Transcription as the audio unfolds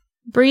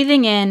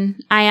Breathing in,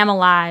 I Am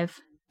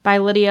Alive by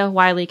Lydia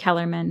Wiley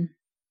Kellerman.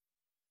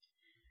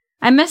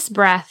 I miss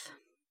breath.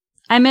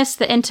 I miss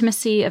the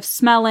intimacy of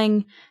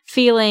smelling,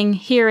 feeling,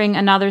 hearing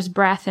another's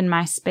breath in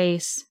my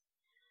space.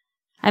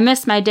 I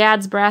miss my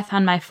dad's breath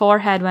on my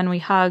forehead when we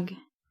hug.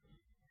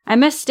 I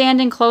miss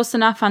standing close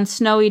enough on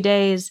snowy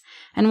days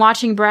and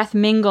watching breath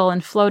mingle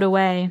and float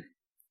away.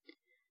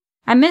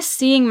 I miss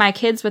seeing my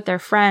kids with their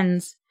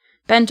friends,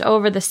 bent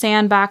over the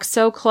sandbox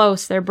so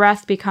close their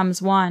breath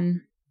becomes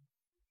one.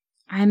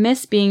 I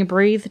miss being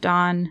breathed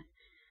on.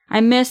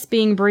 I miss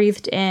being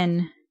breathed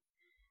in.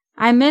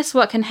 I miss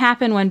what can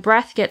happen when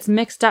breath gets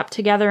mixed up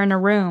together in a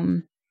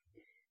room.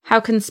 How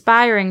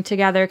conspiring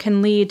together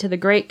can lead to the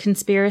great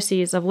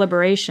conspiracies of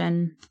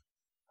liberation.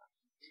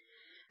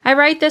 I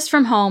write this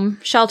from home,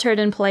 sheltered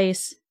in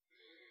place.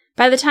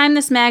 By the time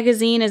this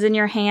magazine is in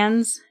your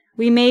hands,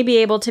 we may be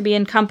able to be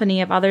in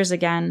company of others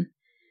again.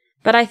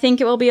 But I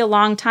think it will be a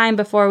long time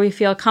before we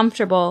feel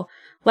comfortable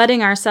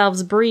letting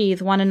ourselves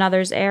breathe one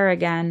another's air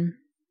again.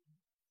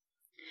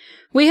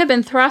 We have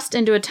been thrust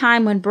into a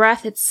time when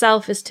breath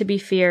itself is to be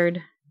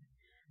feared.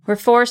 We're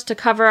forced to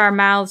cover our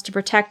mouths to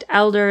protect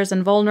elders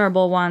and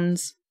vulnerable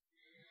ones.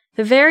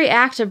 The very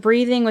act of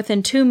breathing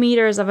within 2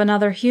 meters of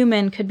another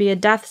human could be a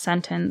death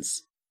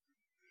sentence.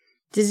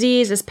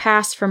 Disease is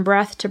passed from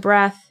breath to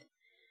breath,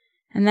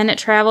 and then it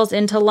travels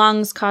into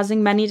lungs,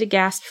 causing many to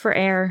gasp for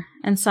air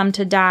and some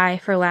to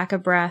die for lack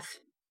of breath.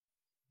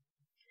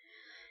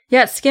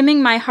 Yet,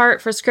 skimming my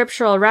heart for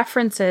scriptural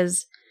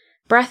references,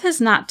 breath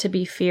is not to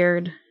be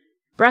feared.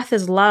 Breath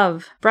is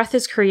love. Breath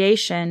is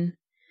creation.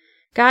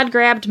 God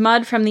grabbed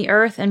mud from the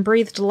earth and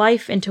breathed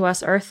life into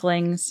us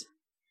earthlings.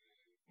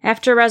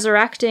 After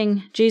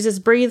resurrecting, Jesus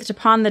breathed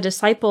upon the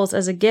disciples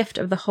as a gift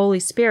of the Holy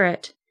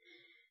Spirit.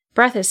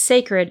 Breath is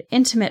sacred,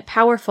 intimate,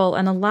 powerful,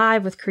 and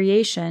alive with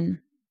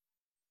creation.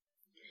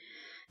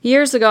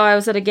 Years ago, I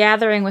was at a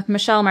gathering with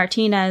Michelle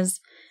Martinez,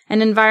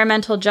 an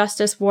environmental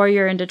justice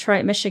warrior in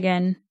Detroit,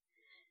 Michigan.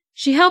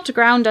 She helped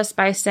ground us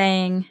by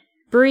saying,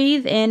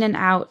 "Breathe in and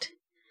out.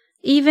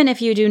 Even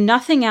if you do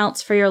nothing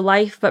else for your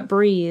life but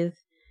breathe,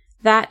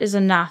 that is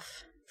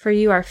enough, for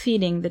you are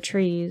feeding the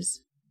trees."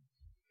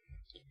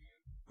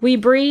 We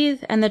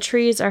breathe and the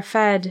trees are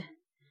fed.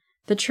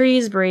 The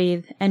trees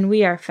breathe and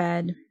we are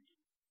fed.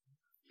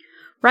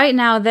 Right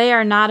now, they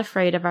are not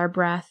afraid of our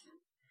breath.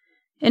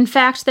 In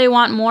fact, they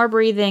want more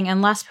breathing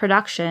and less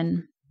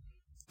production.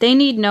 They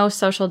need no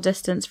social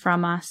distance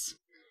from us.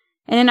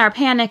 And in our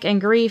panic and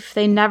grief,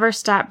 they never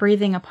stop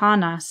breathing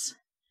upon us.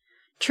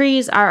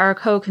 Trees are our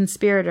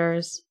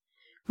co-conspirators.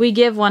 We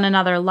give one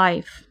another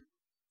life.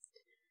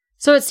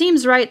 So it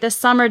seems right this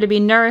summer to be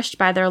nourished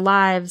by their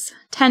lives,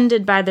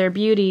 tended by their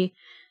beauty,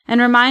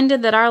 and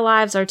reminded that our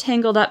lives are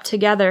tangled up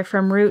together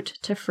from root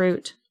to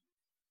fruit.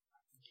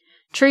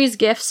 Trees'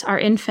 gifts are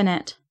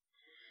infinite.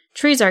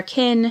 Trees are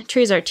kin,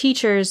 trees are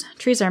teachers,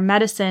 trees are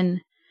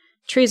medicine,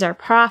 trees are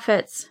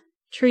prophets,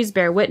 trees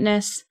bear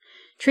witness,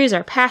 trees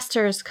are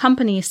pastors,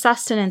 company,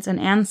 sustenance, and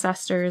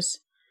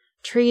ancestors.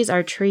 Trees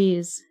are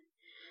trees.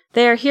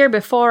 They are here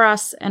before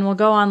us and will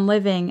go on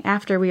living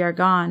after we are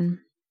gone.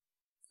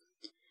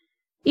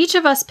 Each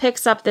of us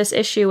picks up this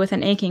issue with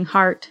an aching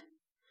heart.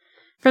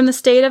 From the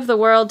state of the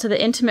world to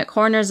the intimate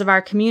corners of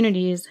our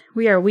communities,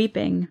 we are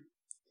weeping.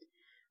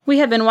 We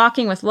have been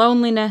walking with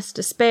loneliness,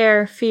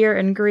 despair, fear,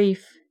 and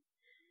grief.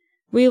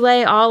 We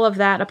lay all of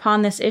that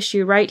upon this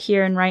issue right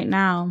here and right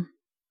now.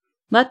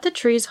 Let the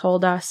trees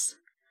hold us.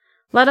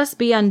 Let us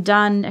be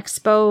undone,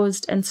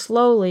 exposed, and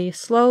slowly,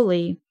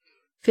 slowly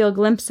feel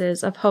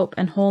glimpses of hope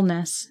and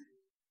wholeness.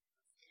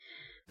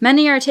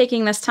 Many are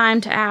taking this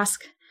time to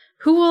ask,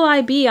 who will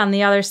I be on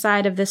the other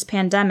side of this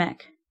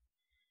pandemic?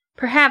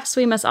 Perhaps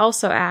we must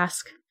also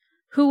ask,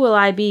 who will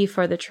I be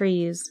for the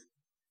trees?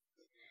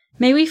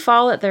 May we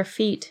fall at their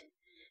feet.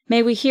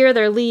 May we hear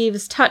their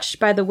leaves touched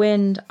by the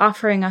wind,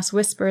 offering us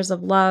whispers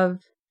of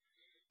love.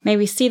 May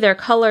we see their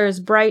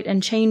colors bright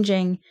and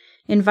changing,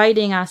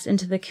 inviting us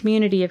into the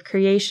community of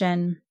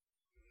creation.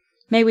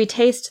 May we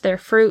taste their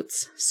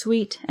fruits,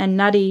 sweet and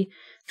nutty,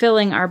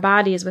 filling our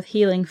bodies with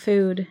healing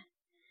food.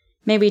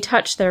 May we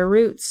touch their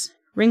roots,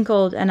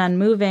 wrinkled and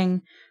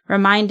unmoving,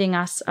 reminding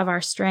us of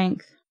our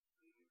strength.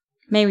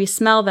 May we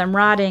smell them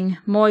rotting,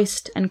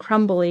 moist and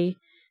crumbly,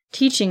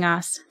 teaching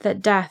us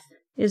that death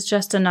is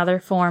just another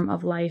form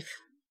of life.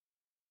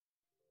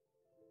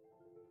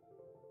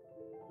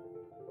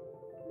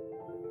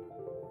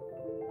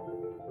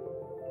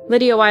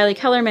 Lydia Wiley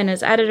Kellerman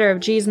is editor of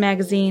Geez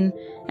Magazine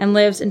and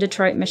lives in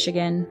Detroit,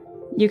 Michigan.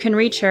 You can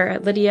reach her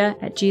at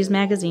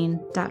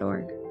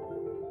lydia@geezmagazine.org.